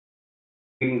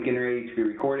Meeting's getting ready to be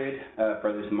recorded for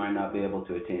others who might not be able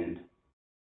to attend.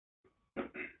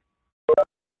 All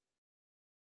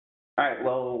right,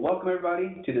 well, welcome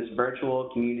everybody to this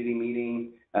virtual community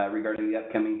meeting regarding the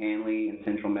upcoming Handley and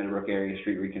Central Meadowbrook Area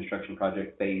Street Reconstruction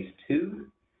Project Phase 2.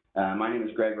 My name is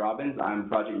Greg Robbins. I'm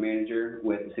Project Manager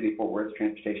with the City of Fort Worth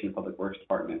Transportation and Public Works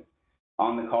Department.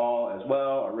 On the call as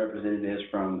well are representatives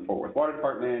from the Fort Worth Water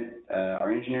Department,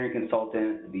 our engineering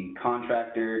consultant, the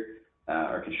contractor,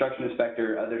 our construction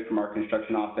inspector, others from our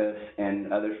construction office,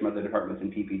 and others from other departments in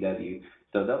PPW.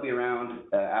 So they'll be around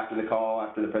after the call,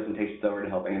 after the presentation's over, to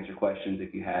help answer questions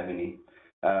if you have any.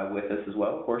 With us as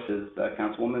well, of course, is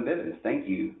Councilwoman Bivens. Thank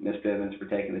you, Ms. Bivens, for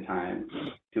taking the time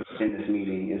to attend this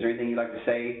meeting. Is there anything you'd like to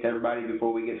say to everybody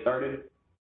before we get started?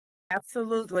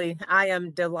 Absolutely. I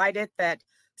am delighted that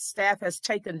staff has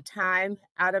taken time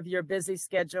out of your busy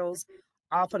schedules,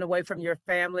 often away from your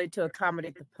family, to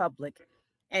accommodate the public.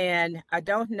 And I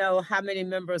don't know how many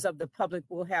members of the public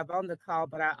we'll have on the call,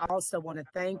 but I also want to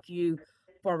thank you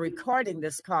for recording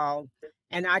this call,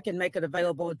 and I can make it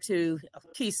available to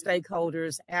key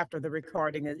stakeholders after the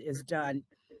recording is done.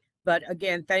 But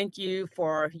again, thank you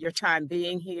for your time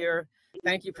being here.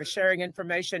 Thank you for sharing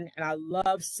information, and I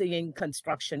love seeing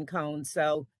construction cones.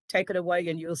 So take it away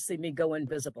and you'll see me go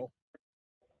invisible.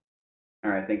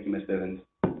 All right, thank you, Ms. Bivens.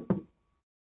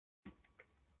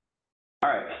 All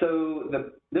right, so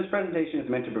this presentation is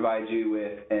meant to provide you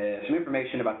with some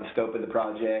information about the scope of the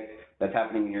project that's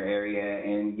happening in your area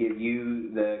and give you,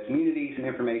 the community, some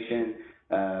information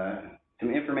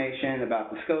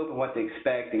about the scope and what to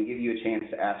expect, and give you a chance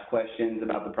to ask questions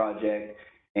about the project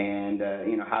and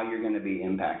how you're going to be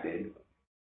impacted.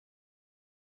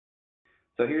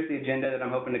 So here's the agenda that I'm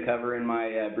hoping to cover in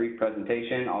my brief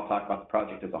presentation. I'll talk about the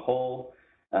project as a whole,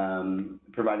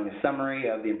 providing a summary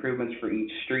of the improvements for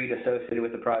each street associated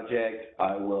with the project.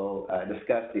 I will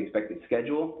discuss the expected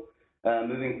schedule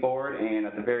moving forward, and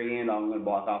at the very end, I'm going to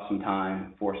block off some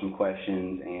time for some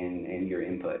questions and your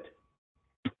input.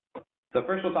 So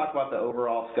first, we'll talk about the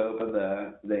overall scope of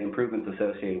the improvements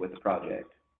associated with the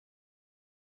project.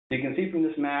 So you can see from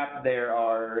this map, there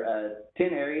are 10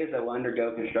 areas that will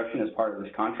undergo construction as part of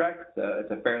this contract. So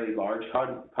it's a fairly large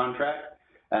contract.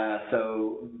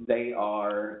 So they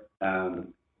are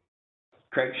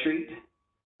Craig Street.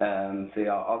 I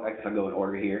guess I'll go in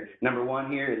order here. Number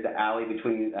one here is the alley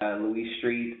between Louise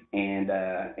Street and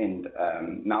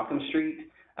Malcolm Street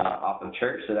off of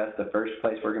Church. So that's the first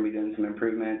place we're going to be doing some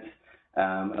improvements.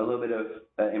 A little bit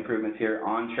of improvements here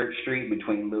on Church Street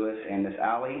between Lewis and this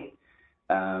alley.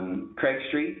 Craig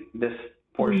Street, this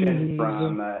portion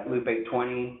from Loop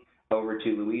 820 over to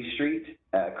Louise Street.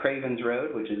 Cravens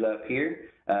Road, which is up here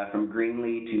from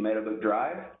Greenlee to Meadowbrook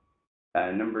Drive.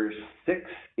 Number 6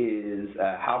 is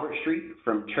Halbert Street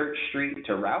from Church Street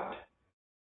to Route.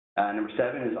 Number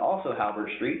 7 is also Halbert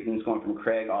Street, and it's going from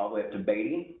Craig all the way up to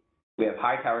Beatty. We have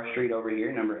Hightower Street over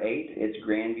here, number 8. It's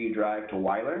Grandview Drive to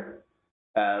Weiler.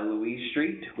 Louise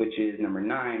Street, which is number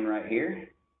 9 right here.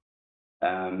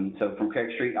 So from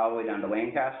Craig Street all the way down to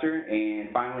Lancaster.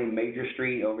 And finally, Major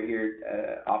Street over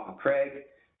here off of Craig.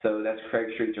 So that's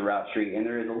Craig Street to Route Street. And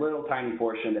there is a little tiny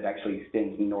portion that actually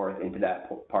extends north into that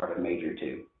part of Major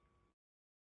too.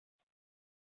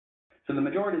 So the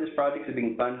majority of this project is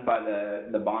being funded by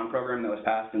the bond program that was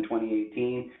passed in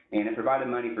 2018, and it provided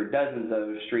money for dozens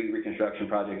of street reconstruction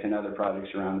projects and other projects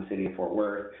around the city of Fort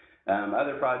Worth.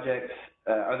 Other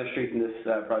streets in this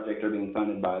project are being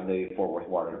funded by the Fort Worth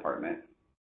Water Department.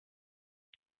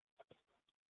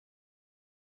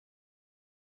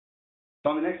 So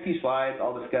on the next few slides,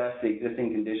 I'll discuss the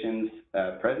existing conditions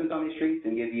present on these streets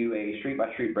and give you a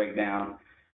street-by-street breakdown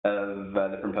of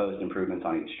the proposed improvements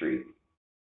on each street.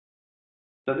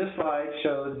 So this slide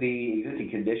shows the existing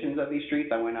conditions of these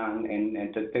streets. I went on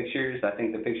and took pictures. I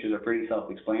think the pictures are pretty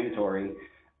self-explanatory.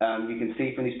 You can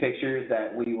see from these pictures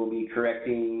that we will be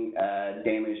correcting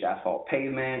damaged asphalt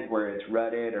pavement where it's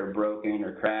rutted or broken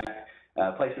or cracked.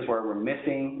 Places where we're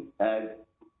missing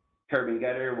curb and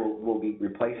gutter, we'll be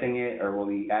replacing it, or we'll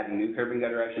be adding new curb and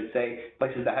gutter, I should say.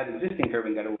 Places that have existing curb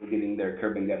and gutter, we'll be getting their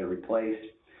curb and gutter replaced.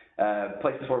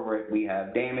 Places where we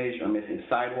have damaged or missing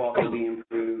sidewalks will be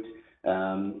improved.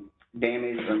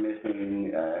 Damaged or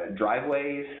missing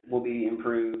driveways will be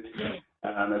improved,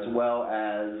 as well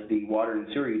as the water and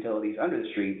sewer utilities under the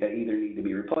street that either need to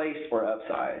be replaced or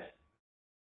upsized.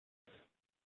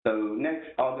 So next,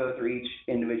 I'll go through each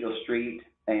individual street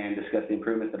and discuss the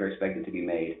improvements that are expected to be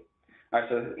made. All right,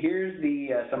 so here's the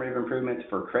summary of improvements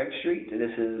for Craig Street.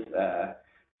 This is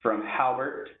from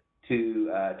Halbert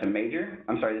to Major.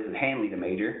 I'm sorry, this is Handley to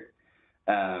Major.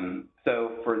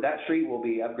 So for that street, we'll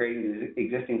be upgrading the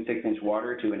existing 6-inch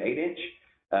water to an 8-inch,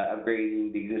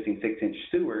 upgrading the existing 6-inch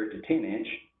sewer to 10-inch.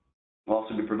 We'll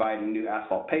also be providing new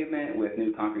asphalt pavement with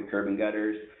new concrete curb and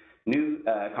gutters, new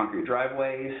concrete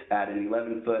driveways at an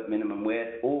 11-foot minimum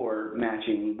width or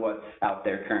matching what's out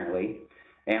there currently,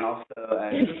 and also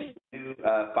new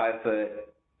 5-foot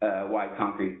wide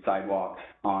concrete sidewalks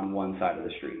on one side of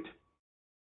the street.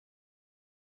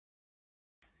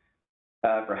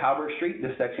 For Halbert Street,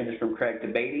 this section is from Craig to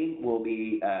Beatty. We'll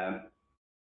be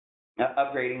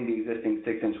upgrading the existing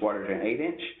 6-inch water to an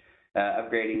 8-inch,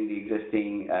 upgrading the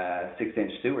existing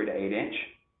 6-inch sewer to 8-inch.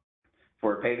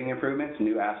 For paving improvements,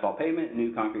 new asphalt pavement,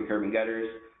 new concrete curb and gutters,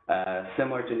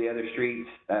 similar to the other streets,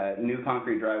 new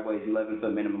concrete driveways,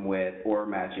 11-foot minimum width or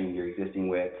matching your existing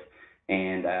width.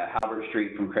 And Halbert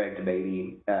Street from Craig to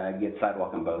Beatty gets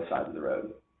sidewalk on both sides of the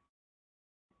road.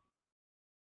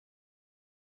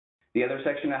 The other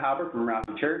section of Halbert from Route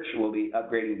to Church will be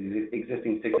upgrading the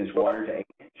existing 6-inch water to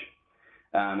 8-inch.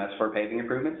 That's for paving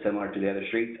improvements, similar to the other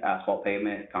streets, asphalt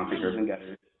pavement, concrete curbs and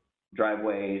gutters,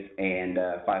 driveways, and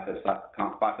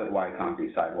 5-foot wide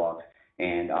concrete sidewalks.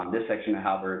 And on this section of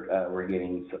Halbert, we're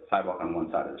getting sidewalk on one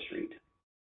side of the street.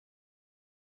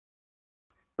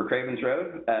 For Cravens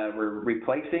Road, we're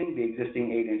replacing the existing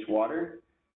 8-inch water.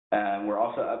 We're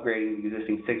also upgrading the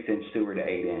existing 6-inch sewer to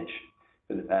 8-inch.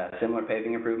 Similar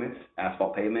paving improvements,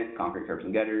 asphalt pavement, concrete curbs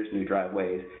and gutters, new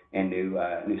driveways, and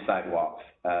new sidewalks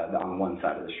on one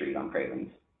side of the street on Cravens.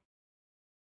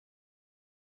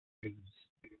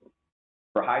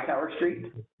 For Hightower Street,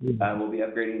 we'll be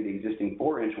upgrading the existing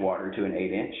 4-inch water to an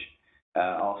 8-inch.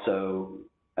 Also,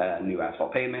 new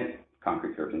asphalt pavement,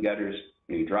 concrete curbs and gutters,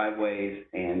 new driveways,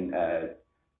 and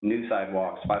new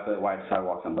sidewalks, 5-foot wide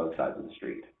sidewalks on both sides of the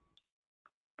street.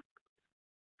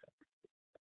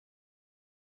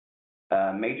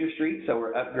 Major Street, so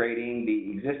we're upgrading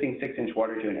the existing 6-inch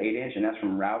water to an 8-inch, and that's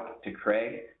from Route to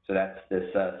Craig. So that's this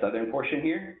southern portion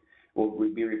here.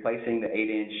 We'll be replacing the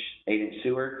 8-inch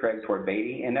sewer, Craig toward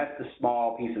Beatty, and that's the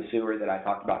small piece of sewer that I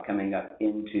talked about coming up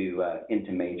into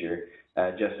Major,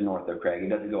 just north of Craig. It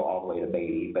doesn't go all the way to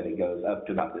Beatty, but it goes up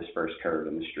to about this first curve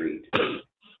in the street.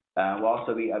 We'll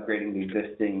also be upgrading the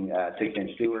existing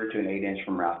 6-inch sewer to an 8-inch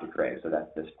from Route to Craig, so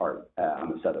that's this part on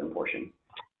the southern portion.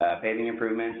 Paving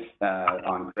improvements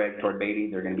on Craig toward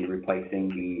Beatty, they're going to be replacing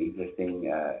the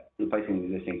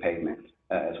existing pavement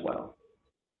as well.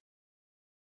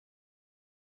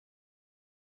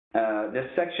 This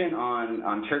section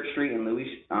on Church Street and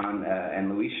Louise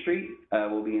Street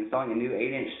will be installing a new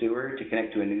 8-inch sewer to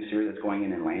connect to a new sewer that's going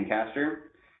in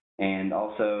Lancaster, and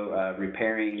also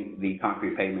repairing the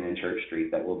concrete pavement in Church Street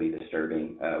that will be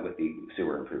disturbing with the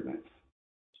sewer improvements.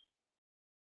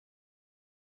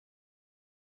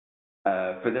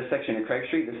 For this section of Craig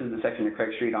Street, this is the section of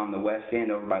Craig Street on the west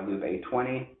end over by Loop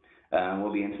 820.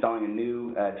 We'll be installing a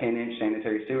new 10-inch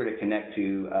sanitary sewer to connect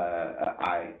to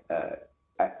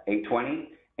 820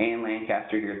 and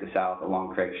Lancaster here at the south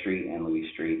along Craig Street and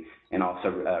Louise Street, and also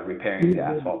repairing the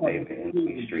asphalt pavement in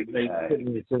Louise Street. They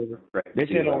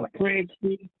said on Craig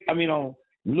Street, on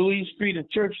Louise Street and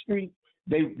Church Street,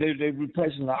 they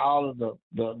replacing all of the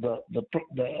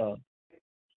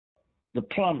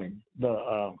plumbing,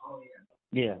 the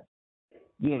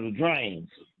drains.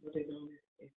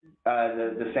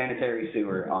 The sanitary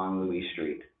sewer on Louise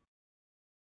Street.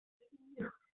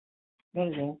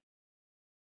 Okay.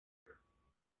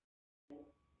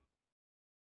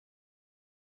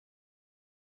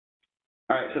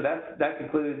 All right, so that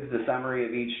concludes the summary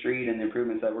of each street and the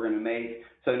improvements that we're going to make.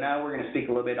 So now we're going to speak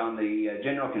a little bit on the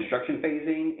general construction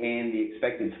phasing and the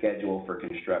expected schedule for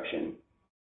construction.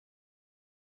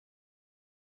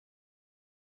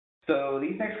 So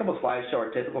these next couple of slides show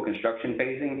our typical construction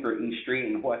phasing for each street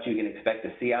and what you can expect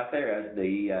to see out there as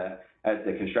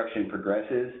the construction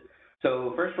progresses.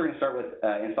 So first we're going to start with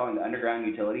installing the underground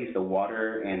utilities, the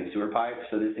water and the sewer pipes.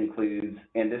 So this includes,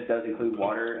 and this does include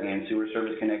water and sewer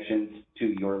service connections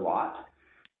to your lot.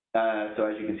 So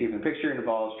as you can see from the picture, it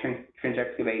involves trench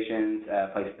excavations,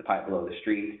 placing the pipe below the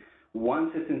street.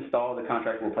 Once it's installed, the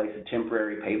contractor will place a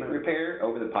temporary pavement repair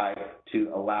over the pipe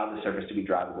to allow the surface to be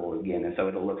drivable again. And so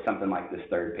it'll look something like this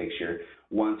third picture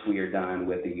once we are done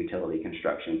with the utility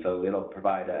construction. So it'll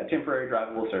provide a temporary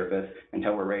drivable surface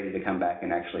until we're ready to come back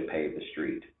and actually pave the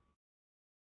street.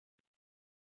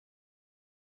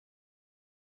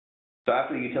 So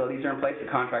after the utilities are in place, the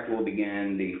contractor will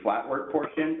begin the flat work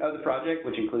portion of the project,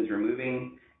 which includes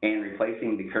removing and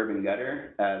replacing the curb and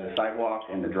gutter, the sidewalk,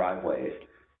 and the driveways.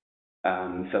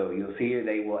 So you'll see here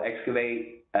they will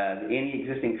excavate any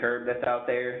existing curb that's out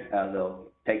there. They'll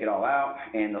take it all out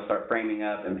and they'll start framing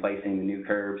up and placing the new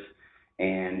curbs,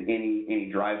 and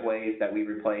any driveways that we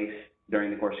replace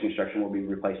during the course of construction will be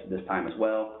replaced at this time as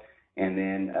well. and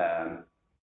then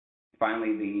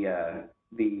finally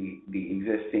the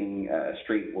existing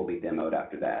street will be demoed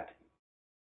after that.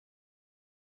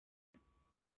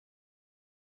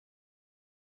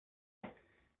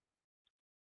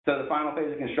 So the final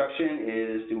phase of construction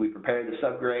is, do we prepare the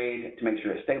subgrade to make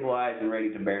sure it's stabilized and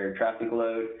ready to bear traffic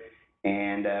load?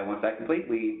 And once that's complete,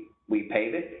 we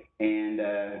pave it, and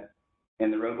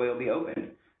the roadway will be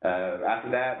open.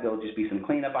 After that, there'll just be some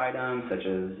cleanup items such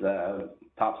as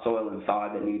topsoil and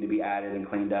sod that need to be added and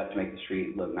cleaned up to make the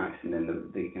street look nice, and then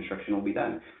the construction will be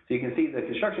done. So you can see the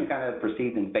construction kind of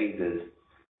proceeds in phases.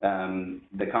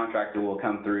 The contractor will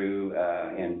come through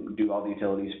and do all the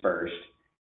utilities first,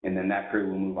 and then that crew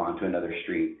will move on to another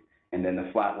street. And then the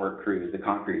flat work crews, the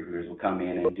concrete crews, will come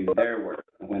in and do their work.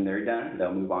 When they're done,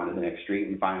 they'll move on to the next street,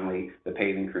 and finally the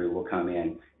paving crew will come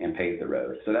in and pave the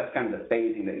road. So that's kind of the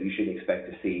phasing that you should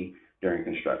expect to see during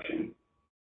construction.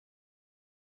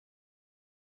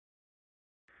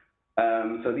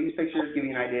 So these pictures give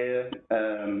you an idea,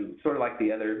 sort of like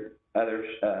the other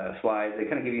slides. They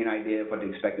kind of give you an idea of what to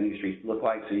expect the new streets to look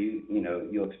like. So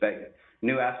you'll expect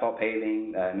new asphalt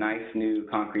paving, nice new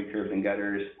concrete curbs and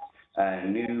gutters,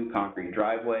 new concrete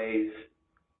driveways,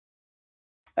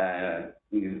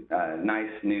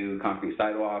 nice new concrete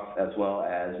sidewalks, as well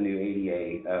as new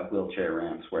ADA wheelchair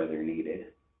ramps where they're needed.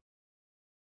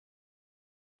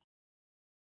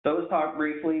 So let's talk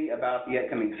briefly about the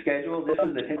upcoming schedule. This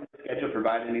is the tentative schedule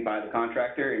provided to me by the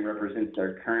contractor and represents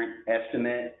their current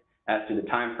estimate as to the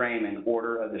time frame and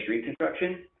order of the street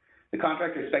construction. The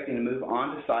contractor is expecting to move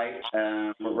on to site.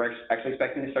 We're actually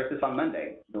expecting to start this on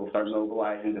Monday. They'll start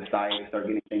mobilizing the site, start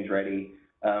getting things ready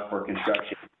for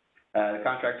construction. The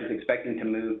contractor is expecting to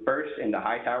move first into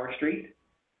Hightower Street,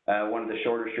 one of the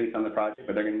shorter streets on the project,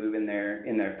 but they're going to move in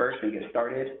there first and get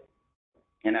started.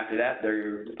 And after that,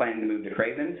 they're planning to move to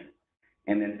Cravens,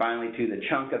 and then finally to the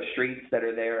chunk of streets that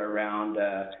are there around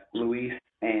Luis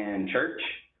and Church,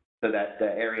 so that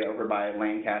area over by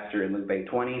Lancaster and Loop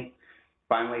 820.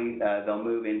 Finally, they'll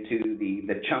move into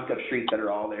the chunk of streets that are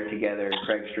all there together,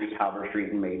 Craig Street, Halber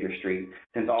Street, and Major Street.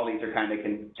 Since all these are kind of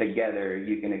together,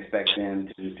 you can expect them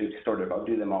to sort of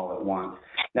do them all at once.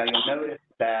 Now, you'll notice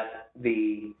that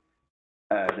the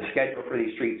schedule for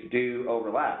these streets do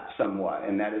overlap somewhat,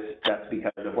 and that's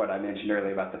because of what I mentioned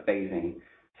earlier about the phasing.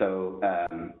 So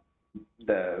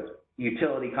the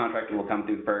utility contractor will come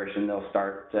through first, and they'll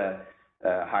start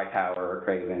Hightower or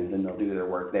Cravens, and they'll do their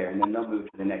work there, and then they'll move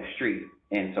to the next street.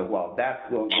 And so while that's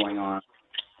going on,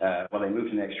 while they move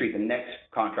to the next street, the next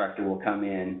contractor will come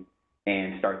in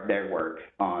and start their work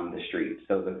on the street.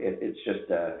 So it's just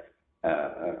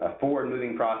a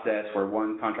forward-moving process where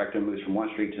one contractor moves from one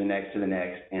street to the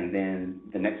next, and then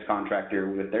the next contractor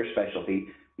with their specialty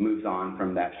moves on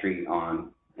from that street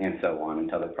on, and so on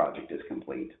until the project is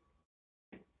complete.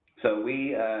 So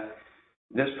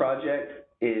this project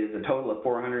is a total of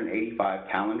 485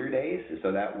 calendar days,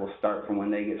 so that will start from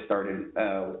when they get started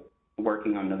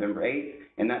working on November 8th,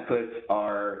 and that puts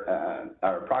our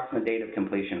approximate date of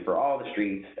completion for all the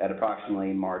streets at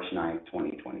approximately March 9th,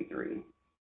 2023.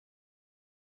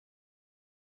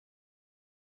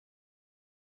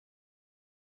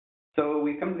 So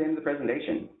we've come to the end of the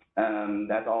presentation.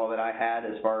 That's all that I had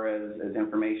as far as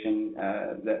information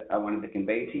that I wanted to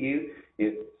convey to you.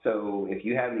 So if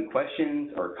you have any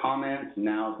questions or comments,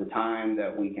 now's the time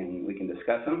that we can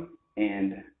discuss them.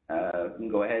 And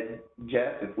go ahead,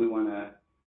 Jeff, if we want to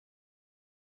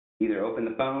either open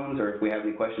the phones, or if we have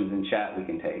any questions in chat, we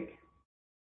can take.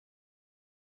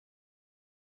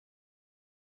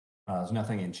 There's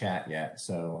nothing in chat yet,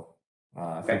 so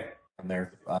okay. If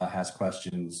there has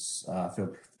questions,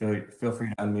 feel free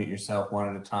to unmute yourself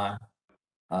one at a time,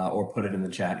 or put it in the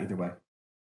chat. Either way.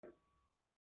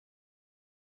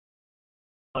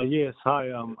 Yes, hi.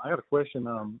 I got a question.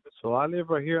 So I live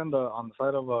right here on the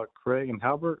side of Craig and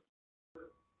Halbert,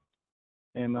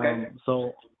 and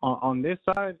so on this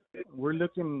side, we're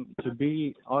looking to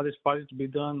be all this project to be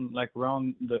done like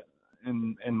around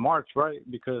in March, right?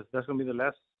 Because that's gonna be the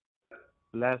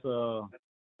last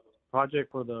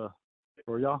project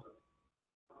for y'all.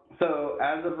 So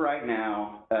as of right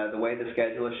now, the way the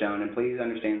schedule is shown, and please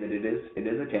understand that it is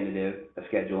a tentative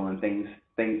schedule, and things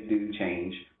do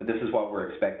change, but this is what we're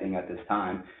expecting at this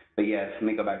time. But yes, let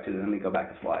me go back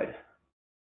a slide.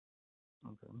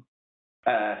 Okay.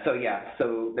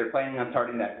 So they're planning on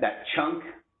starting that chunk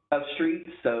of streets.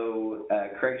 So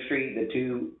Craig Street,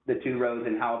 the two roads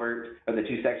in Halbert, or the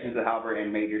two sections of Halbert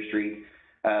and Major Street,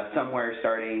 somewhere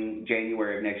starting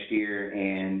January of next year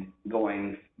and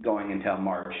going until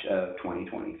March of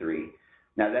 2023.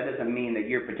 Now that doesn't mean that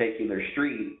your particular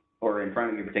street or in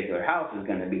front of your particular house is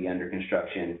going to be under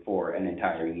construction for an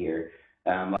entire year.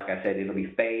 Like I said, it'll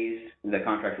be phased. The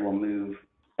contractor will move,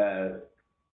 come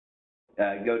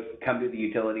to the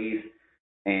utilities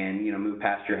and, move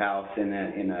past your house in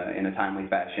a timely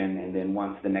fashion. And then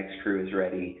once the next crew is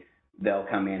ready, they'll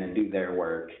come in and do their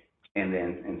work,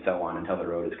 and so on until the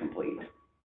road is complete.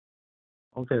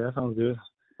 Okay, that sounds good.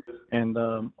 And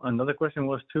another question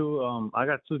was too, I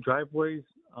got 2 driveways.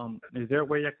 Is there a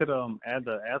way I could add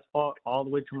the asphalt all the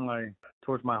way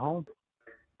towards my home?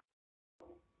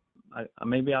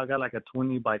 Maybe I got like a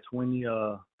 20 by 20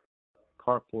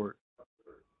 carport.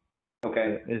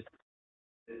 Okay.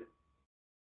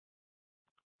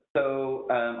 So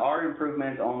our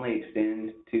improvements only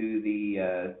extend to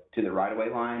the right-of-way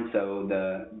line. So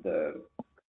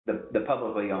the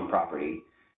publicly owned property,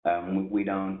 we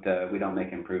don't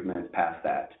make improvements past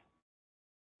that.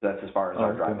 So that's as far as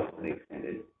our driveway will be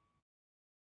extended.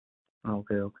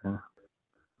 Okay,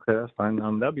 that's fine.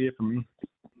 That'll be it for me.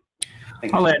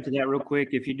 I'll add to that real quick.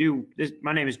 If you do,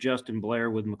 my name is Justin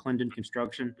Blair with McClendon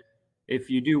Construction. If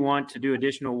you do want to do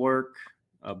additional work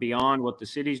beyond what the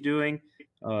city's doing,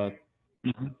 and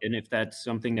if that's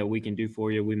something that we can do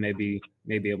for you, we may be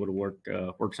able to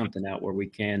work something out where we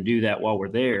can do that while we're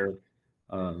there.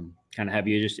 Kind of have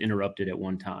you just interrupted at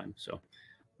one time. So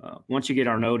once you get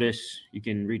our notice, you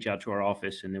can reach out to our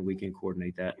office, and then we can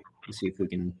coordinate that and see if we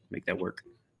can make that work.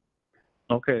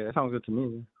 Okay, that sounds good to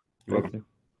me. You're welcome.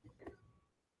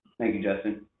 Thank you,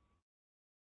 Justin.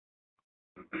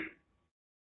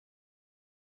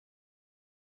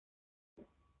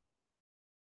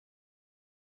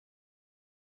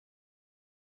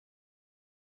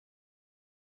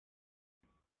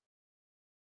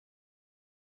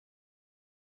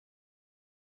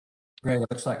 Greg, it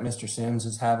looks like Mr. Sims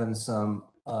is having some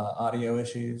audio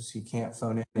issues. He can't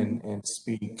phone in and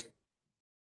speak.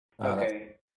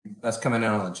 Okay. That's coming in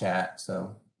on the chat.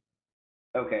 So.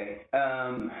 Okay.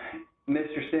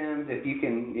 Mr. Sims, if you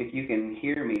can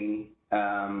hear me,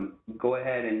 go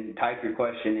ahead and type your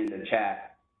question in the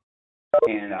chat,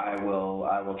 and I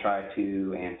will try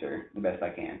to answer the best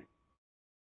I can.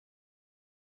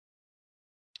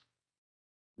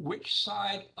 Which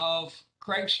side of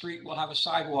Craig Street will have a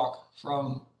sidewalk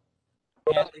from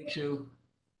Handley to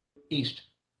east?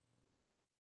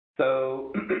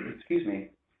 So, excuse me.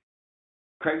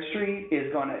 Craig Street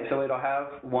is going to, so it'll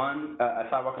have a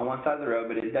sidewalk on one side of the road,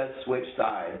 but it does switch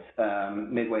sides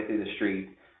midway through the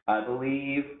street. I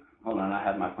believe, hold on, I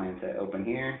have my plan set open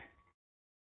here.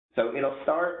 So it'll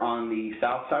start on the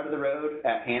south side of the road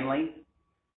at Handley.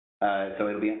 So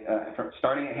it'll be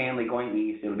starting at Handley going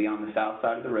east, it'll be on the south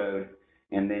side of the road,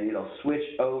 and then it'll switch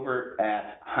over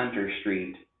at Hunter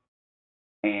Street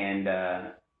and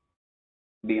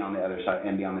be on the other side,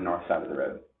 and be on the north side of the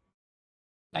road.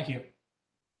 Thank you.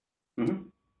 Mm-hmm.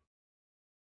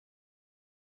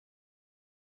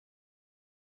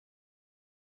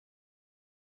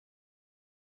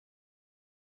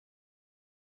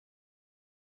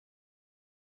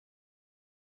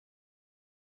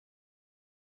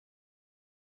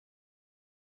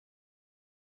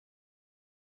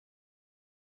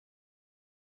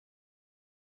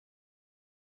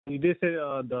 You did say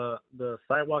the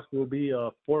sidewalks will be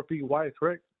 4 feet wide,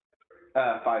 correct?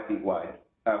 5 feet wide,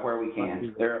 where we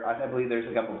can. I believe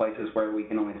there's a couple places where we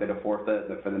can only fit a 4 foot,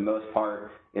 but for the most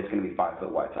part, it's going to be 5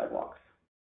 foot wide sidewalks.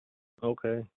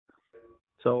 Okay.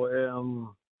 So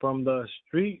from the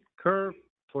street curb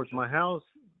towards my house,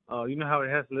 you know how it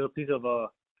has a little piece of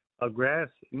grass.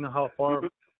 You know how far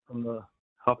from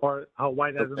how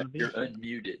wide that's going to be? You're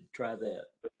unmuted. Try that.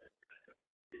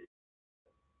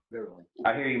 Verily.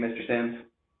 I hear you, Mr. Sims.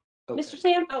 Okay. Mr.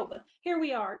 Sam, here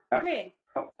we are. Greg.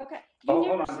 Okay. Hold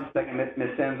on just a second, Ms.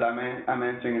 Sims. I'm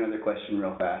answering another question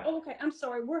real fast. Oh, okay. I'm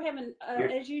sorry. We're having,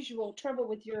 as usual, trouble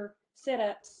with your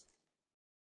setups.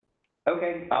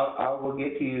 Okay, I will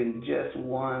get to you in just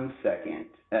 1 second.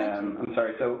 I'm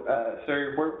sorry. So,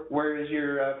 sir, where is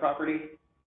your property?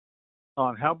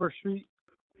 On Halbert Street.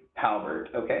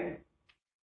 Halbert. Okay.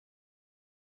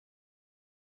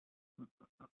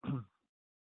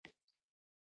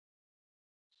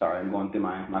 Sorry, I'm going through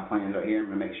my plans right here. I'm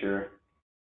going to make sure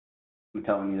I'm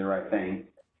telling you the right thing.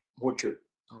 What do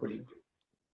you?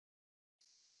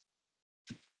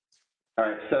 All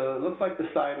right, so it looks like the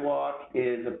sidewalk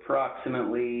is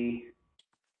approximately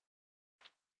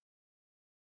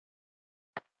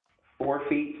 4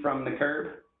 feet from the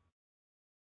curb.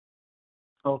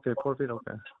 Okay, 4 feet,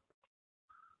 okay.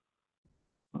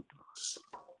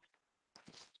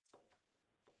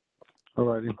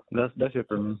 Alrighty, that's it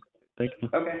for me. Thank you.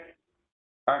 Okay.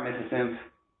 All right, Mrs. Sims.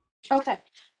 Okay.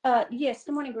 Yes.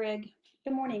 Good morning, Greg.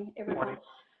 Good morning, everyone.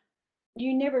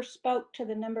 You never spoke to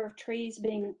the number of trees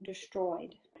being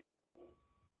destroyed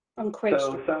on Craig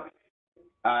Street.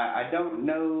 I don't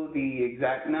know the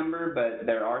exact number, but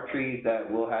there are trees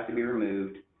that will have to be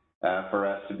removed for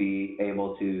us to be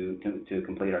able to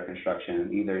complete our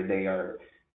construction. Either they are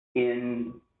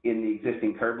in the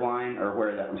existing curb line, or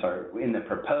in the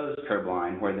proposed curb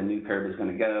line where the new curb is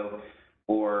going to go,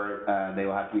 or they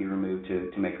will have to be removed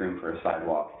to make room for a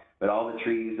sidewalk. But all the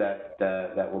trees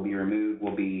that will be removed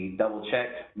will be double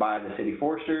checked by the city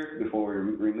forester before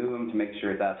we remove them to make sure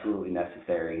it's absolutely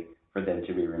necessary for them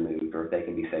to be removed, or if they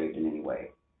can be saved in any way.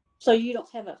 So you don't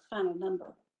have a final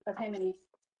number of how many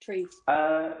trees?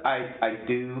 I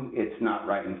do. It's not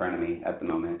right in front of me at the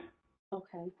moment.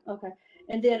 Okay.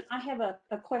 And then I have a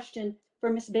question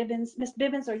for Miss Bibbins. Miss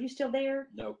Bibbins, are you still there?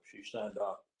 No, she signed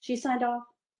off. She signed off?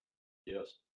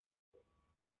 Yes.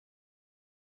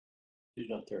 She's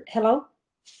not there. Hello?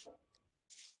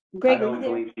 Greg, I don't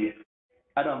believe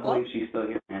she's still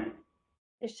here, man.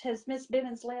 Has Miss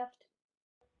Bibbins left?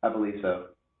 I believe so.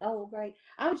 Oh, great.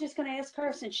 I was just going to ask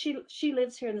her, since she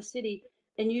lives here in the city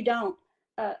and you don't,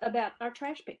 about our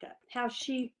trash pickup, how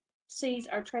she sees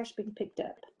our trash being picked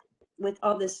up with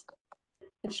all this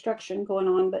construction going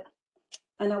on. But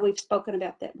I know we've spoken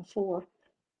about that before.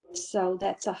 So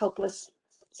that's a hopeless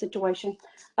situation.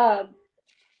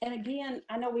 And again,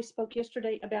 I know we spoke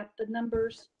yesterday about the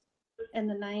numbers and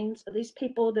the names of these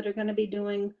people that are going to be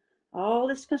doing all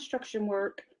this construction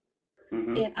work.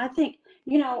 Mm-hmm. And I think,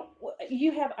 you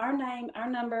have our name, our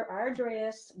number, our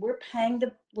address. We're footing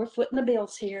the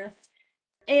bills here.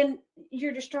 And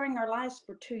you're destroying our lives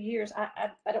for 2 years.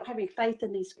 I don't have any faith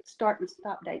in these start and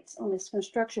stop dates on this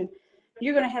construction.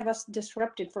 You're going to have us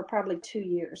disrupted for probably 2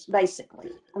 years, basically.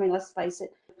 I mean, let's face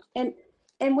it. And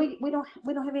we don't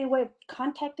have any way of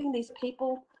contacting these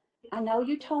people. I know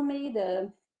you told me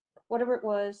whatever it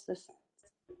was, the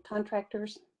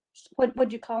contractors.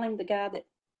 What'd you call him? The guy that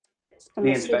the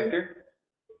inspector?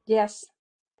 Yes.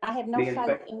 I have no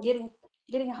faith in getting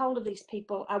a hold of these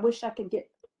people. I wish I could get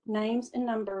names and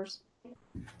numbers,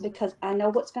 because I know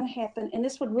what's going to happen. And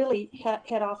this would really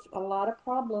head off a lot of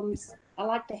problems. I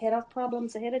like to head off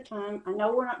problems ahead of time. I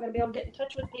know we're not going to be able to get in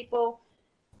touch with people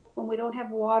when we don't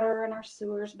have water and our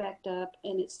sewers backed up,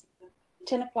 and it's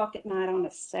 10 o'clock at night on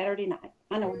a Saturday night.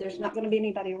 I know there's not going to be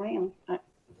anybody around.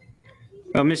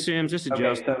 Ms. Sims, this is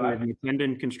Justin with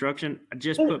McClendon Construction. I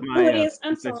just put my... Who it is?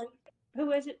 I'm sorry.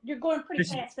 Who is it? You're going pretty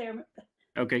fast there.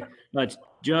 Okay. It's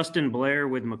Justin Blair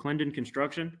with McClendon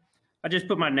Construction. I just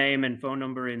put my name and phone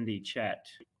number in the chat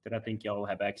that I think y'all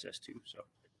have access to. So.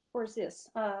 Where's this?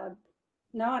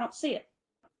 No, I don't see it.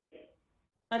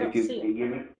 I don't see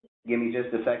it. Give me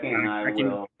just a second, and I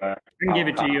will. I can give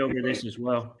it to you over this as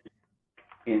well.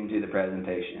 Into the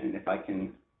presentation, if I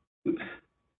can. Oops.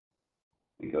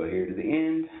 We go here to the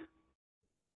end.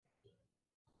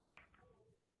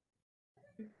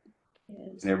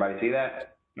 Can everybody see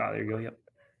that? Oh, there you go. Yep.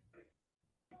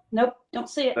 Nope, don't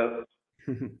see it. So,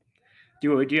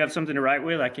 do you have something to write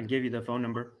with? I can give you the phone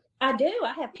number. I do.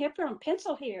 I have paper and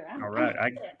pencil here. All right.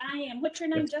 I am. What's your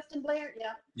name? Justin Blair?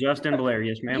 Yeah. Justin Blair.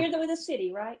 Yes, ma'am. You're with the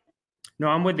city, right? No,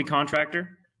 I'm with the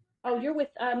contractor. Oh, you're with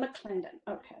McClendon.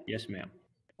 Okay. Yes, ma'am.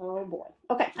 Oh, boy.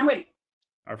 Okay, I'm ready.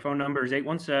 Our phone number is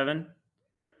 817-295-0066.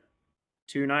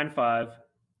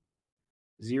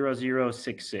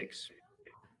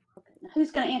 Okay. Now,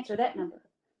 who's going to answer that number?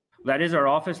 That is our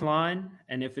office line,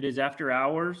 and if it is after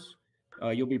hours,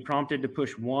 you'll be prompted to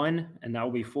push 1, and that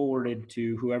will be forwarded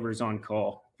to whoever is on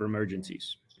call for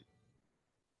emergencies.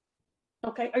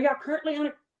 Okay. Are y'all currently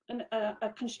on a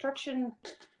construction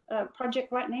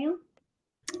project right now?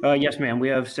 Yes, ma'am. We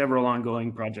have several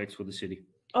ongoing projects with the city.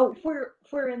 Oh,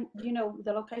 where in, do you know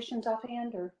the locations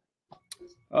offhand, or?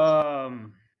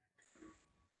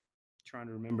 Trying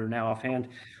to remember now offhand.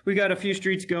 We got a few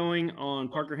streets going on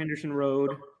Parker Henderson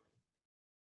Road,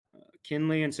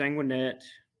 Kinley and Sanguinet,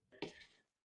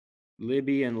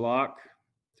 Libby and Locke.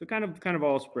 So kind of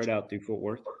all spread out through Fort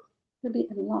Worth. Libby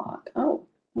and Locke. Oh,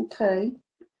 okay.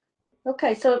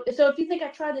 Okay, so if you think I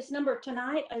try this number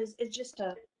tonight, it's just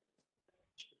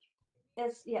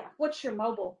what's your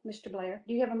mobile, Mr. Blair?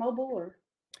 Do you have a mobile, or?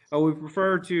 Oh, we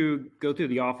prefer to go through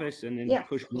the office and then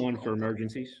push 1 for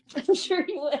emergencies. I'm sure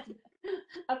you would.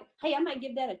 Okay. Hey, I might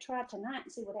give that a try tonight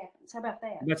and see what happens. How about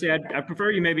that? Let's say I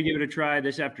prefer you maybe give it a try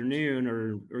this afternoon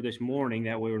or this morning.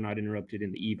 That way we're not interrupted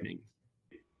in the evening.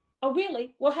 Oh,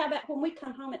 really? Well, how about when we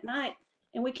come home at night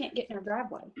and we can't get in our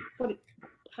driveway?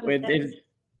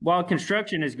 While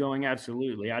construction is going,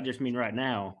 absolutely. I just mean right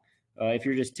now. If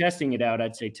you're just testing it out,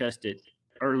 I'd say test it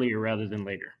earlier rather than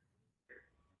later.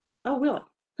 Oh, really?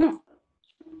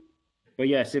 But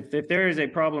yes, if there is a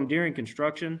problem during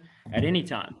construction at any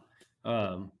time,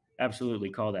 absolutely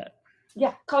call that.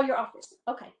 Yeah, call your office.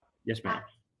 Okay. Yes, ma'am.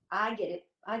 I get it.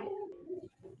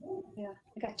 Yeah,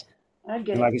 I got you. I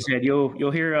get And like it. I said,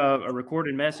 you'll hear a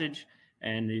recorded message,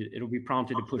 and it'll be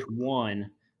prompted to push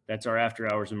 1. That's our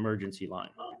after hours emergency line.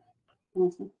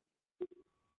 Mm-hmm.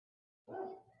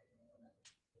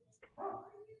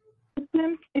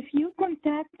 If you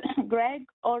contact Greg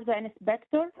or the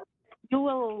inspector, you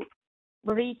will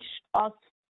reach us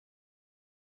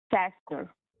faster.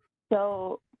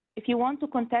 So if you want to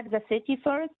contact the city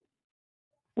first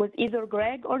with either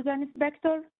Greg or the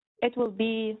inspector, it will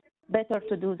be better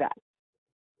to do that.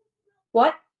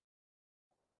 What?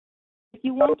 If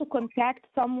you want to contact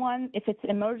someone, if it's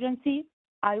emergency,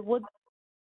 I would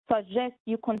suggest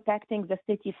you contacting the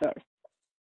city first.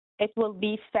 It will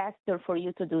be faster for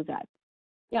you to do that.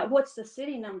 Yeah, what's the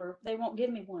city number? They won't give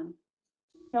me one.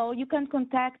 So you can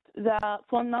contact the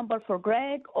phone number for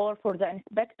Greg or for the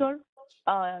inspector.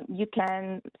 You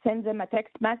can send them a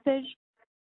text message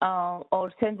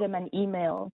or send them an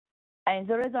email. And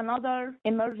there is another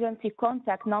emergency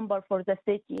contact number for the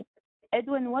city.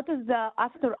 Edwin, what is the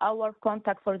after-hour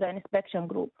contact for the inspection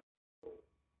group?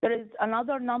 There is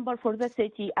another number for the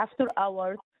city after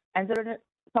hours, and there is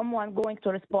someone going to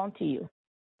respond to you.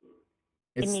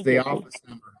 It's the office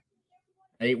number,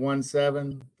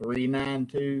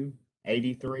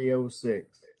 817-392-8306.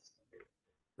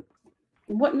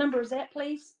 What number is that,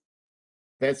 please?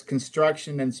 That's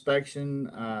construction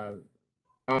inspection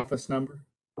office number.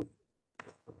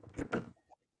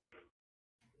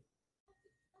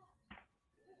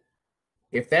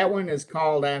 If that one is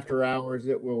called after hours,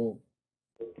 it will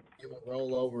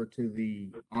roll over to the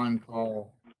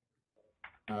on-call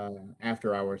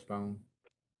after hours phone.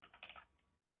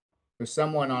 There's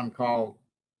someone on call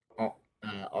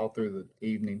all through the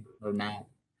evening or night.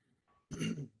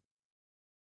 An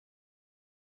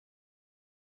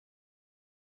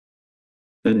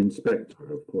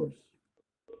inspector, of course.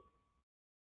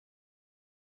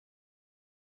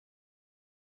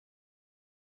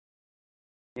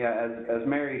 Yeah, as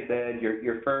Mary said,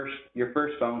 your first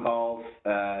phone calls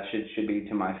should be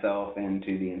to myself and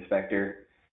to the inspector.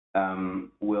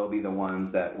 Will be the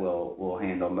ones that will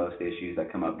handle most issues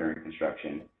that come up during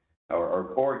construction,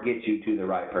 or get you to the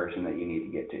right person that you need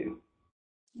to get to.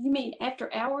 You mean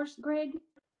after hours, Greg?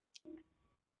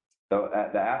 So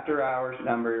at the after hours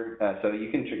number, so you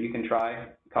can try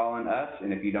calling us,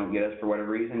 and if you don't get us for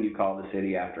whatever reason, you call the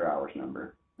city after hours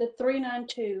number. The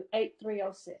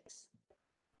 392-8306.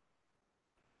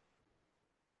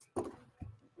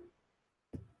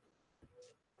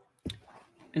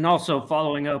 And also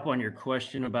following up on your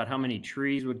question about how many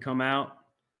trees would come out,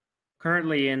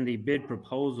 currently in the bid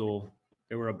proposal,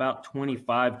 there were about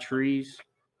 25 trees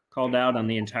called out on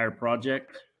the entire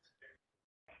project.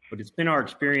 But it's been our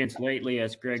experience lately,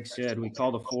 as Greg said, we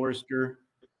call the forester,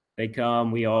 they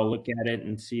come, we all look at it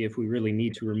and see if we really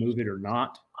need to remove it or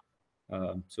not.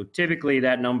 So typically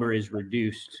that number is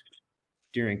reduced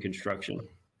during construction.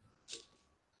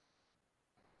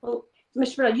 Well,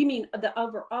 Mr. Burrell, you mean the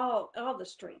overall, all the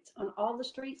streets, on all the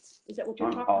streets? Is that what you're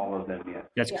talking about? On all of them, yes.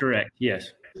 That's correct,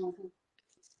 yes. Mm-hmm.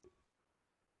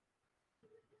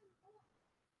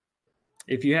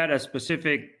 If you had a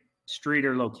specific street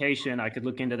or location, I could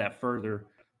look into that further,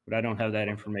 but I don't have that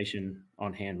information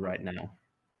on hand right now.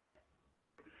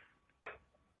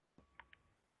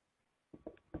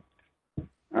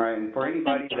 All right, and for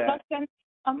anybody that... Justin,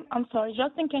 I'm sorry,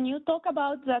 Justin, can you talk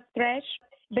about the trash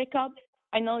pickup?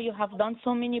 I know you have done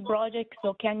so many projects,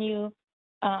 so can you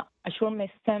assure Ms.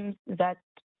 Sims that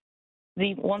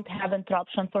we won't have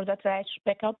interruption for the trash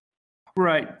pickup?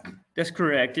 Right, that's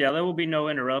correct. Yeah, there will be no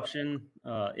interruption.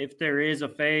 If there is a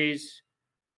phase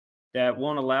that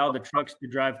won't allow the trucks to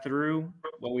drive through,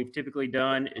 what we've typically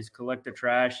done is collect the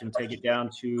trash and take it down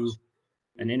to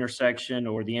an intersection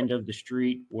or the end of the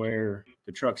street where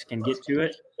the trucks can get to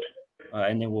it,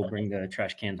 and then we'll bring the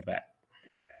trash cans back.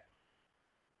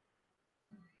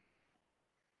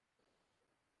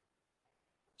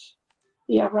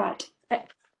 Yeah, right.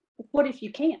 What if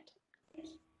you can't?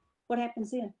 What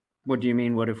happens then? What do you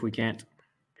mean, what if we can't?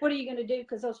 What are you going to do?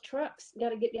 Because those trucks got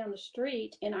to get down the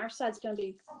street, and our side's going to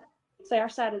be, say, our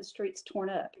side of the street's torn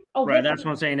up. Oh, right, that's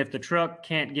what I'm saying. If the truck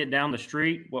can't get down the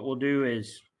street, what we'll do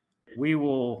is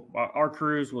our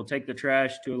crews will take the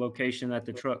trash to a location that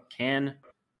the truck can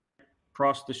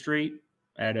cross the street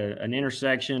at an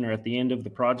intersection or at the end of the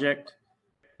project,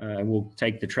 and we'll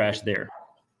take the trash there.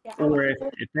 Yeah, or if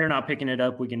they're not picking it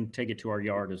up, we can take it to our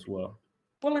yard as well.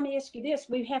 Well, let me ask you this.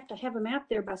 We have to have them out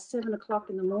there by 7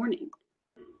 o'clock in the morning,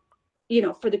 you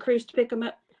know, for the crews to pick them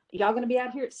up. y'all gonna be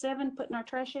out here at 7 putting our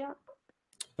trash out?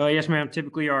 Yes, ma'am.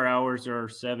 Typically, our hours are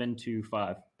 7 to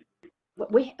 5.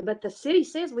 But the city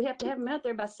says we have to have them out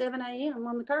there by 7 a.m.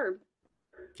 on the curb.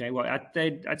 Okay. Well,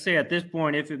 I'd say at this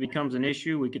point, if it becomes an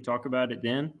issue, we could talk about it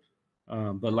then.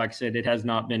 But like I said, it has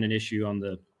not been an issue on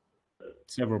the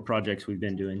several projects we've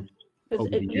been doing over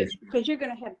the years. Because you're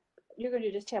gonna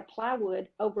just have plywood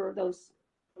over those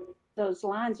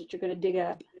lines that you're gonna dig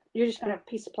up. You're just gonna have a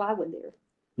piece of plywood there.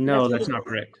 No, that's not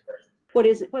correct. What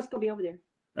is it? What's gonna be over there?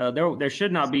 There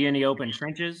should not be any open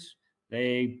trenches.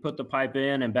 They put the pipe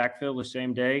in and backfill the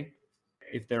same day.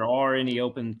 If there are any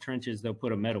open trenches, they'll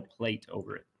put a metal plate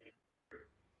over it.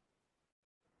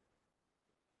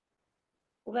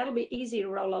 Well, that'll be easy to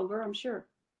roll over, I'm sure.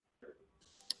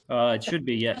 It should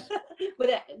be, yes. But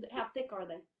how thick are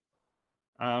they?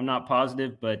 I'm not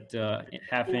positive, but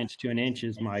 ½ inch to an inch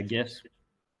is my guess.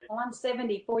 Well, I'm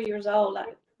 74 years old.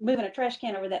 Moving a trash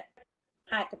can over that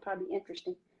height could probably be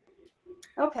interesting.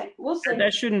 Okay, we'll see.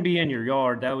 That shouldn't be in your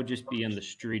yard. That would just be in the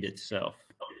street itself.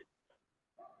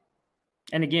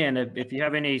 And again, if you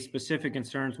have any specific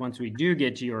concerns once we do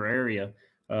get to your area,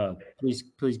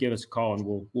 please give us a call and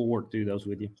we'll work through those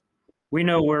with you. We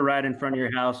know we're right in front of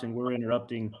your house and we're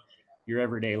interrupting your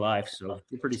everyday life, so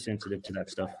we're pretty sensitive to that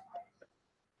stuff.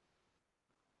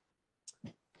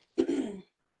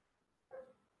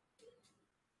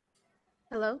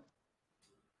 Hello.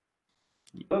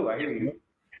 Oh, I hear you.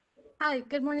 Hi,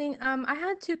 good morning. I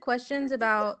had 2 questions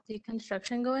about the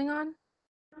construction going on.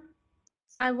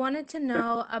 I wanted to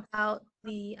know about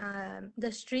the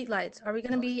street lights. Are we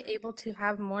going to be able to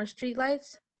have more street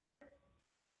lights?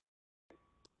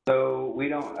 So we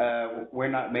don't, we're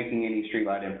not making any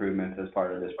streetlight improvements as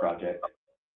part of this project.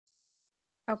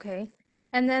 Okay.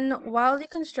 And then while the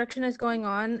construction is going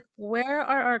on, where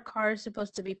are our cars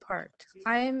supposed to be parked?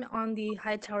 I am on the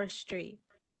Hightower Street.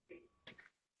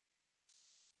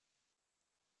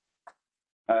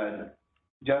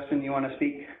 Justin, you want to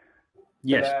speak?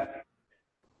 Yes. To that?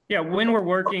 Yeah, when we're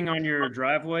working on your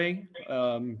driveway,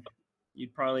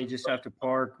 you'd probably just have to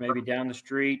park maybe down the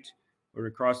street or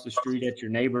across the street at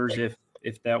your neighbors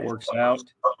if that works out.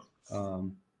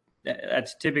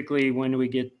 That's typically when we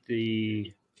get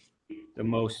the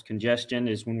most congestion,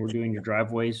 is when we're doing your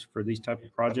driveways for these type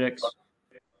of projects.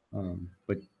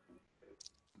 But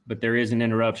there is an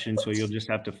interruption, so you'll just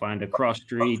have to find a cross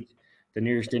street, the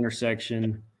nearest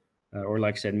intersection, or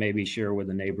like I said, maybe share with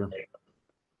a neighbor.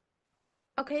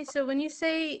 Okay, so when you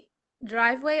say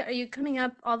driveway, are you coming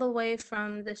up all the way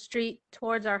from the street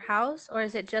towards our house, or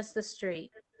is it just the street?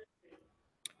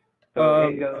 So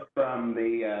it goes from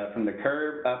the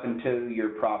curb up into your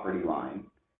property line.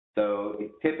 So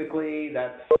typically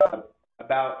that's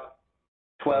about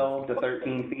 12 to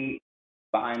 13 feet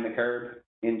behind the curb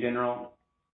in general.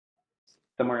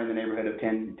 Somewhere in the neighborhood of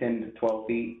 10 to 12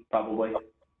 feet, probably.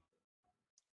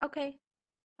 Okay.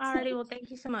 Alrighty, well,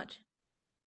 thank you so much.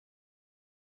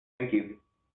 Thank you.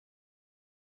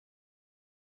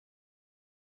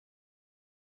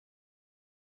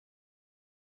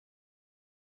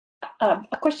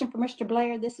 A question for Mr.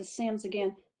 Blair. This is Sims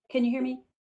again. Can you hear me?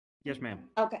 Yes, ma'am.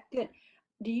 Okay, good.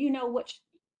 Do you know which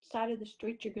side of the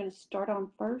street you're going to start on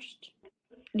first?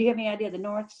 Do you have any idea, the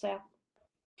north, south?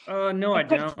 No, I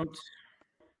don't.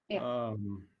 Yeah.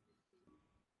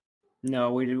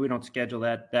 No, we don't schedule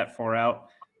that far out.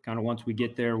 Kind of once we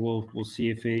get there, we'll see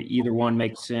if either one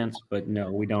makes sense. But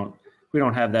no, we don't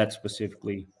have that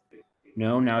specifically.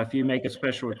 No. Now, if you make a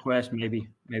special request, maybe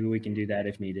we can do that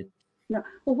if needed. No.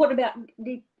 Well, what about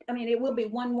I mean, it will be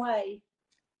one way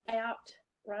out,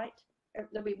 right?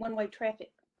 There'll be one way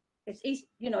traffic. It's east,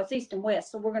 it's east and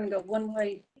west. So we're going to go one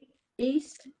way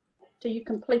east till you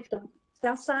complete the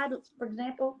south side, for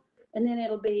example, and then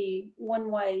it'll be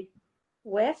one way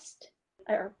west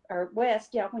or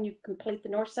west. Yeah, when you complete the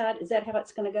north side, is that how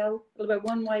it's going to go? It'll be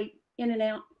one way in and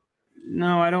out.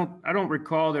 No, I don't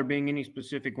recall there being any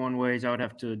specific one ways. I would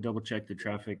have to double check the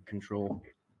traffic control.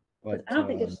 But I don't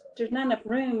think there's not enough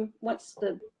room once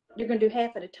you're going to do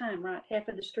half at a time, right? Half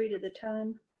of the street at a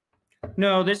time.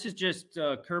 No, this is just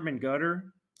curb and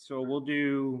gutter. So we'll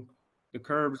do the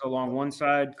curbs along one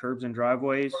side, curbs and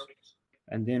driveways,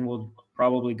 and then we'll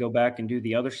probably go back and do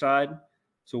the other side.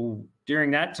 So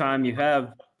during that time, you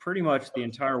have pretty much the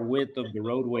entire width of the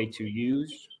roadway to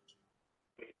use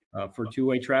for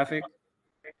two-way traffic.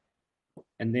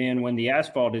 And then when the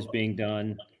asphalt is being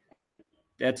done,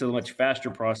 that's a much faster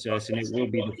process, and it will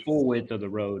be the full width of the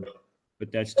road.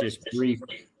 But that's just brief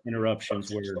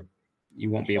interruptions where you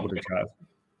won't be able to drive.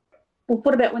 Well,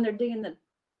 what about when they're digging the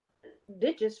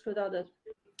ditches for all the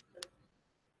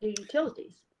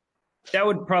utilities? That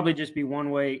would probably just be one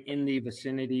way in the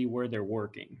vicinity where they're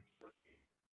working.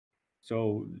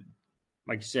 So,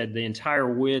 like I said, the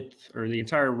entire width or the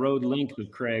entire road length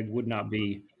of Craig would not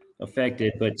be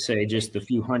affected, but say just the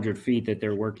few hundred feet that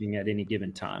they're working at any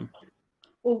given time.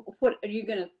 Well, what are you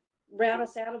going to route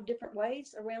us out of different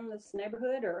ways around this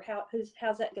neighborhood, or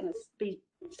how's that going to be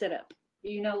set up?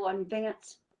 Do you know in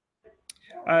advance?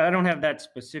 I don't have that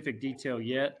specific detail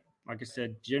yet. Like I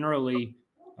said, generally,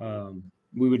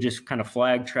 we would just kind of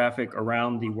flag traffic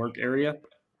around the work area.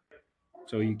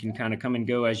 So you can kind of come and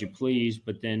go as you please,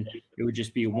 but then it would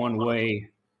just be one way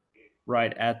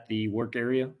right at the work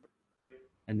area.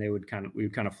 And we would kind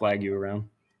of flag you around.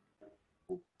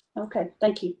 Okay,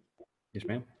 thank you. Yes,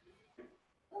 ma'am.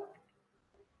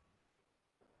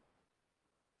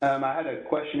 I had a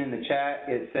question in the chat.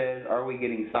 It says, are we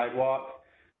getting sidewalks?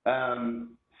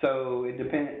 So it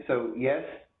depends. So yes,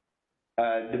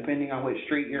 depending on which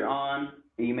street you're on,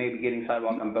 you may be getting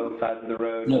sidewalk on both sides of the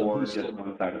road or just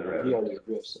one side of the road. He already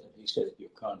addressed that. He said if you'll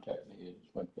contact me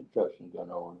when construction's going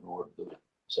on and work.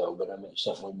 So, but I mean, it's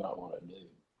something we might want to do.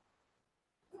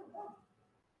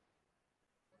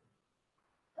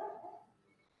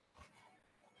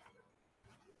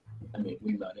 I mean,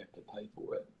 we might have to pay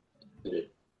for it, but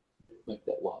it make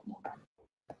that lot more.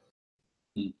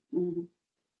 Mm-hmm.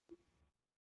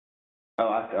 Oh,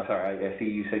 I'm sorry. I see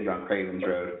you said you're on Cravens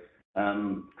Road.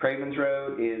 Cravens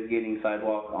Road is getting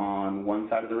sidewalk on one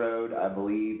side of the road. I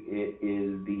believe it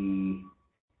is the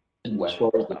west as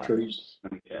far as the side. trees.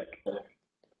 Let me check.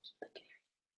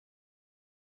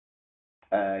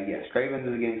 Yes, Cravens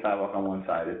is getting sidewalk on one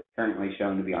side. It's currently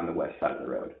shown to be on the west side of the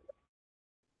road.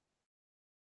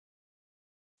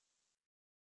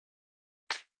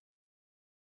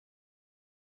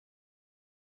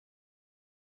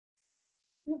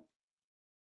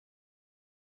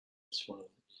 It's one of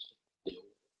the deal.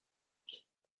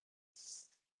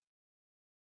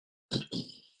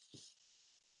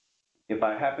 If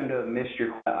I happen to have missed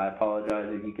your, I apologize.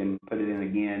 If you can put it in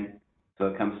again so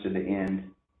it comes to the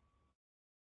end.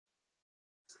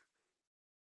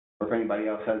 Or if anybody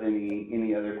else has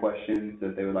any other questions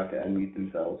that they would like to unmute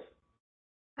themselves.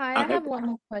 Hi, I have one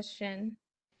more question.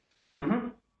 Mm-hmm.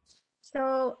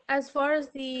 So as far as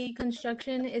the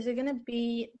construction, is it going to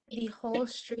be the whole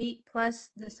street plus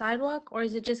the sidewalk, or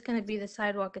is it just going to be the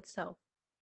sidewalk itself?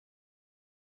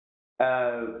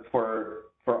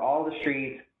 For all the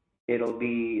streets, it'll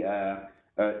be. Are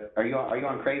you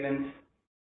on Cravens?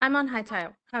 I'm on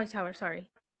Hightower, sorry.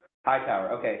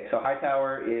 Hightower. Okay, so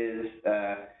Hightower is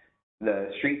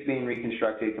the streets being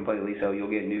reconstructed completely, so you'll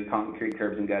get new concrete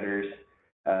curbs and gutters,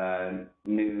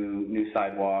 new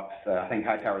sidewalks. I think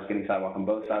Hightower is getting sidewalk on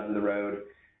both sides of the road,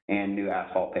 and new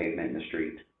asphalt pavement in the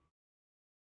street.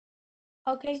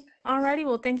 Okay, alrighty.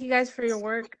 Well, thank you guys for your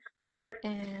work,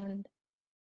 and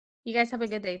you guys have a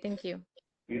good day. Thank you.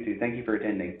 You too. Thank you for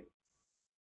attending.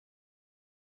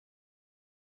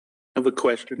 I have a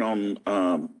question on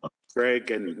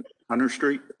Craig and Hunter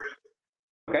Street.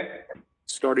 Okay.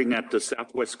 Starting at the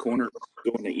southwest corner,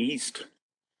 going to east.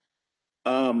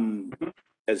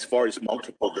 As far as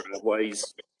multiple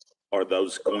driveways, are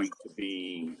those going to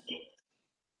be?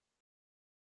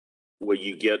 Will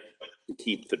you get to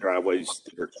keep the driveways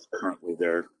that are currently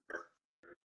there?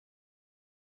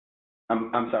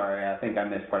 I'm sorry. I think I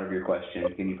missed part of your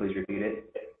question. Can you please repeat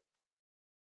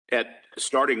it?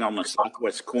 Starting on the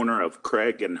southwest corner of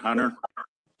Craig and Hunter.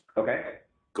 Okay.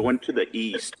 Going to the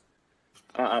east.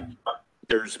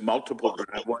 There's multiple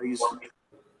driveways.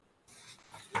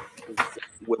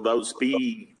 Will those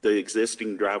be the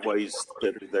existing driveways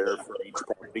that are there for each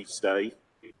property stay?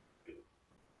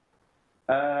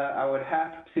 I would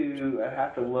have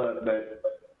to look, but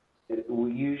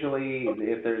usually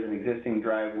if there's an existing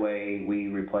driveway, we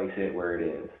replace it where it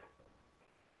is.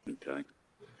 Okay.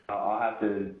 I'll have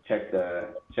to check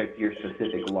your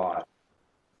specific lot.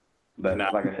 But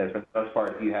like I said, for the most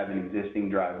part, if you have an existing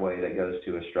driveway that goes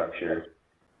to a structure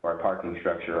or a parking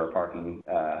structure or a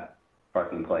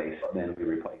parking place, then we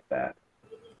replace that.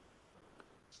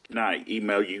 Can I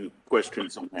email you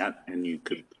questions on that and you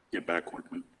could get back with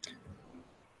me?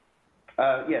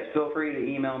 Yes, feel free to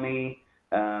email me.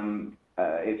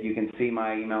 If you can see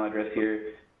my email address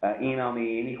here, email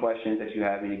me any questions that you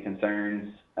have, any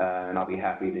concerns, and I'll be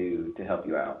happy to help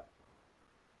you out.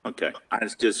 Okay. I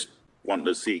was just wanting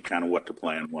to see kind of what the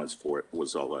plan was for it,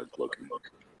 was all I was looking at.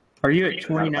 Are you at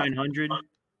 2900,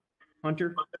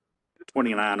 Hunter?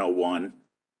 2901.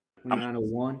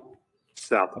 2901?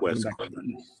 Southwest corner.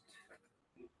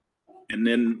 And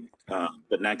then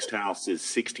the next house is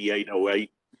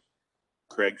 6808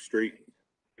 Craig Street.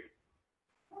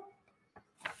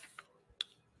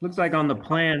 Looks like on the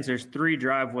plans, there's 3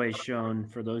 driveways shown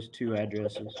for those 2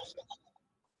 addresses.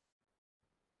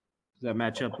 Does that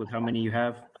match up with how many you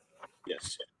have?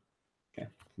 Yes. Okay.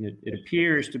 It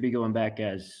appears to be going back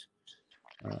as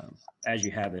you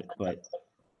have it, but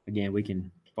again, we can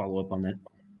follow up on that.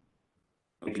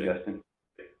 Thank you, Justin.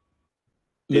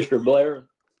 Mr. Blair,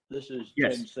 this is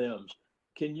Yes. Ken Sims.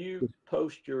 Can you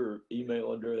post your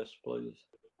email address, please?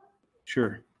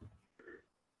 Sure.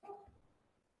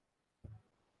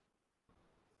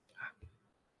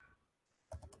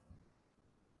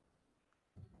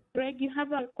 Greg, you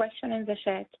have a question in the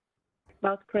chat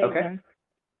about Cravens.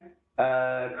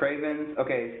 Okay. Cravens,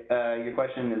 okay, your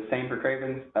question is same for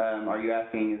Cravens. Are you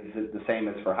asking, is it the same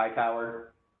as for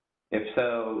Hightower? If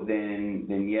so,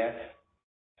 then yes.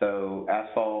 So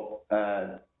asphalt,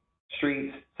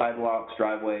 streets, sidewalks,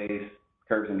 driveways,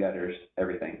 curbs and gutters,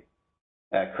 everything.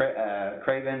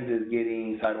 Cravens is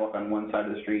getting sidewalk on one side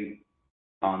of the street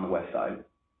on the west side.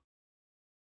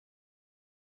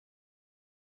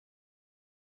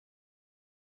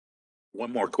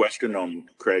 One more question on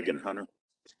Craig and Hunter.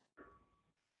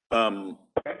 From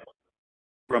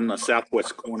the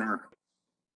southwest corner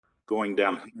going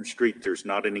down Hunter Street, there's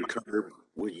not any curb.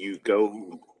 Will you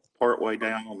go partway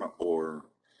down, or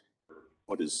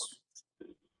what do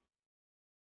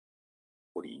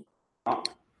you?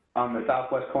 On the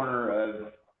southwest corner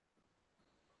of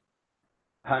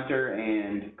Hunter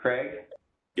and Craig?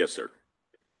 Yes, sir.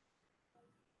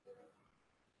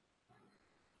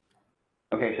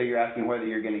 Okay, so you're asking whether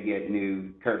you're going to get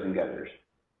new curbs and gutters.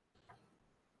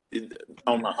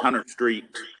 On the Hunter Street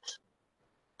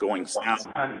going south.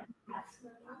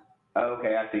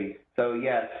 Okay, I see. So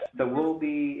yes, so we'll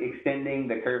be extending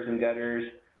the curbs and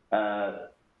gutters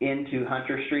into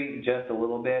Hunter Street just a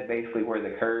little bit, basically where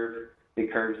the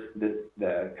curves of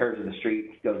the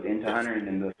street goes into Hunter, and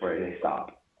then that's where they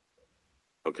stop.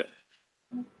 Okay.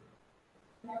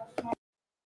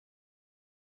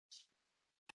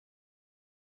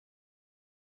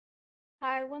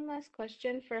 Hi, one last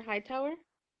question for Hightower.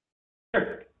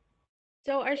 Sure.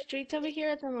 So our streets over here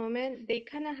at the moment, they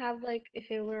kind of have like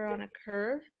if it were on a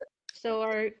curve. So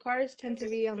our cars tend to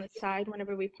be on the side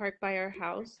whenever we park by our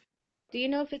house. Do you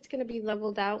know if it's going to be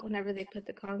leveled out whenever they put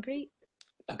the concrete?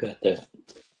 I got that.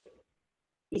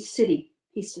 He's city.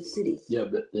 He's the city. Yeah,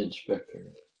 but the inspector.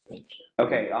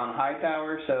 Okay, on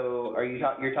Hightower, so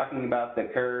you're talking about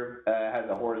the curve has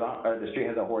a horizontal, or the street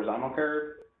has a horizontal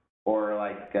curve, or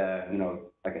like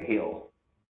like a hill?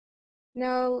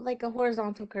 No, like a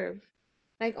horizontal curve.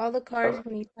 Like all the cars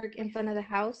when you park in front of the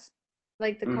house,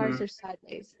 like the cars are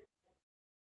sideways.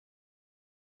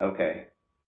 Okay.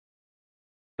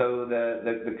 So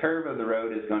the curve of the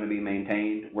road is going to be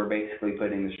maintained. We're basically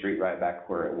putting the street right back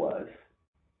where it was,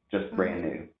 just brand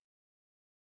new.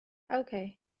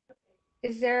 Okay.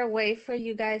 Is there a way for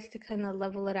you guys to kind of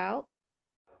level it out?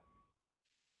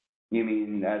 You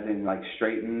mean as in like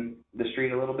straighten the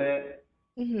street a little bit?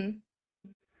 Mm-hmm.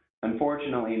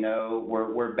 Unfortunately, no.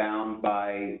 We're bound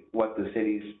by what the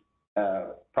city's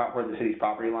where the city's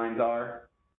property lines are,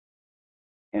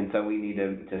 and so we need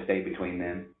to stay between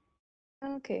them.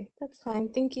 Okay, that's fine.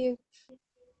 Thank you.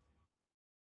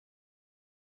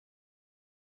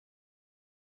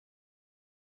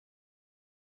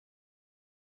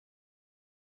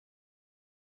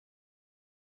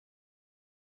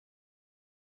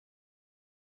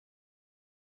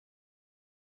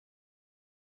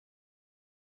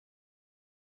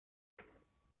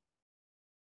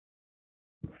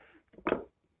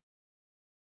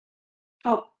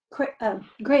 Oh,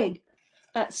 Greg,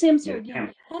 Sims here Yes, again.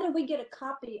 ma'am. How do we get a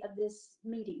copy of this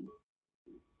meeting?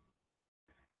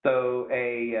 So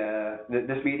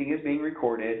this meeting is being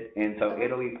recorded, and so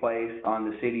it'll be placed on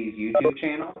the city's YouTube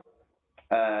channel.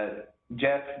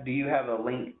 Jeff, do you have a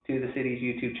link to the city's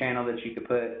YouTube channel that you could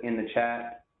put in the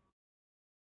chat?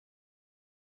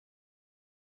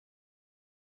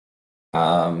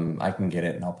 I can get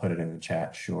it and I'll put it in the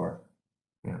chat. Sure.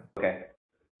 Yeah. Okay.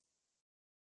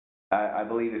 I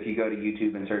believe if you go to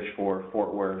YouTube and search for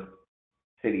Fort Worth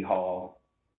City Hall,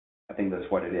 I think that's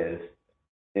what it is.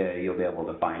 You'll be able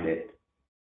to find it.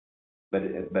 But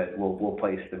we'll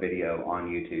place the video on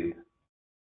YouTube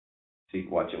so you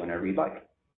can watch it whenever you'd like.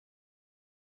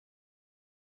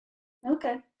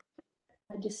 Okay.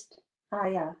 I just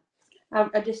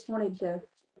wanted to.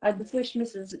 I just wish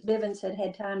Mrs. Bivens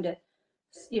had time to,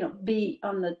 be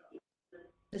on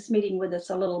this meeting with us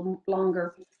a little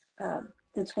longer.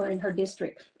 Since we're in her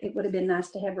district, it would have been nice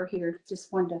to have her here.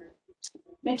 Just wanted to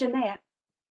mention that.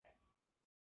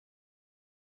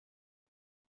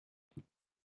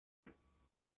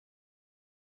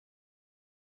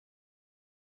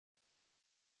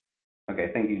 Okay,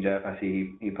 thank you, Jeff. I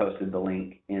see he posted the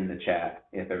link in the chat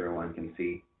if everyone can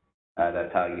see.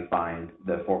 That's how you find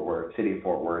the City of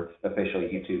Fort Worth's official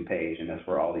YouTube page, and that's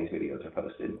where all these videos are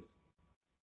posted.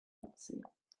 Let's see.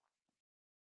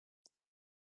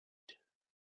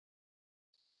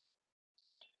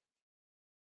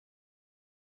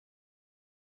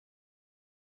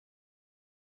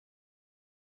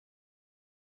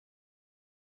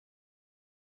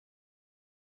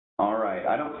 All right,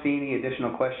 I don't see any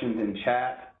additional questions in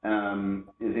chat.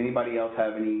 Does anybody else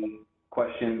have any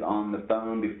questions on the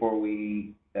phone before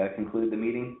we conclude the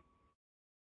meeting?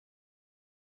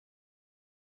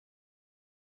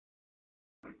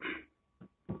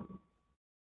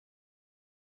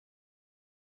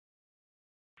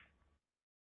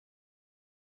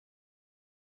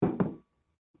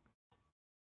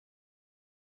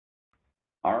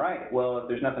 All right, well, if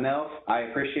there's nothing else, I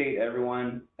appreciate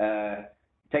everyone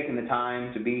taking the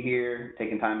time to be here,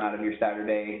 taking time out of your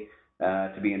Saturday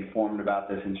to be informed about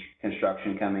this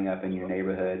construction coming up in your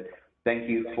neighborhood. Thank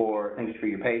you for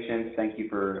your patience. Thank you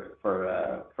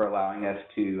for allowing us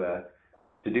to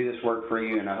do this work for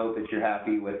you, and I hope that you're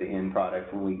happy with the end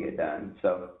product when we get done.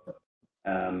 So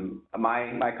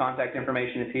my contact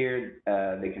information is here.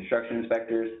 The construction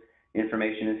inspector's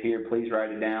information is here. Please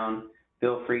write it down.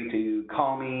 Feel free to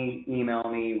call me, email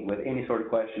me with any sort of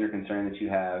question or concern that you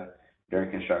have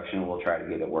during construction. We'll try to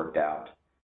get it worked out.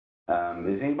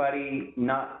 Is anybody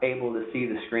not able to see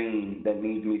the screen that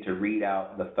needs me to read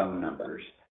out the phone numbers?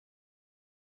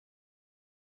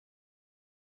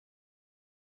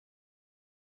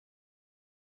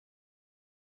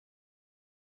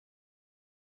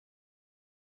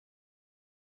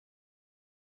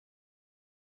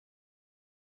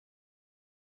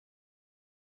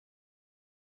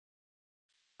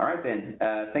 All right then,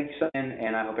 thank you so much,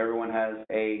 and I hope everyone has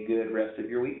a good rest of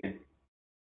your weekend.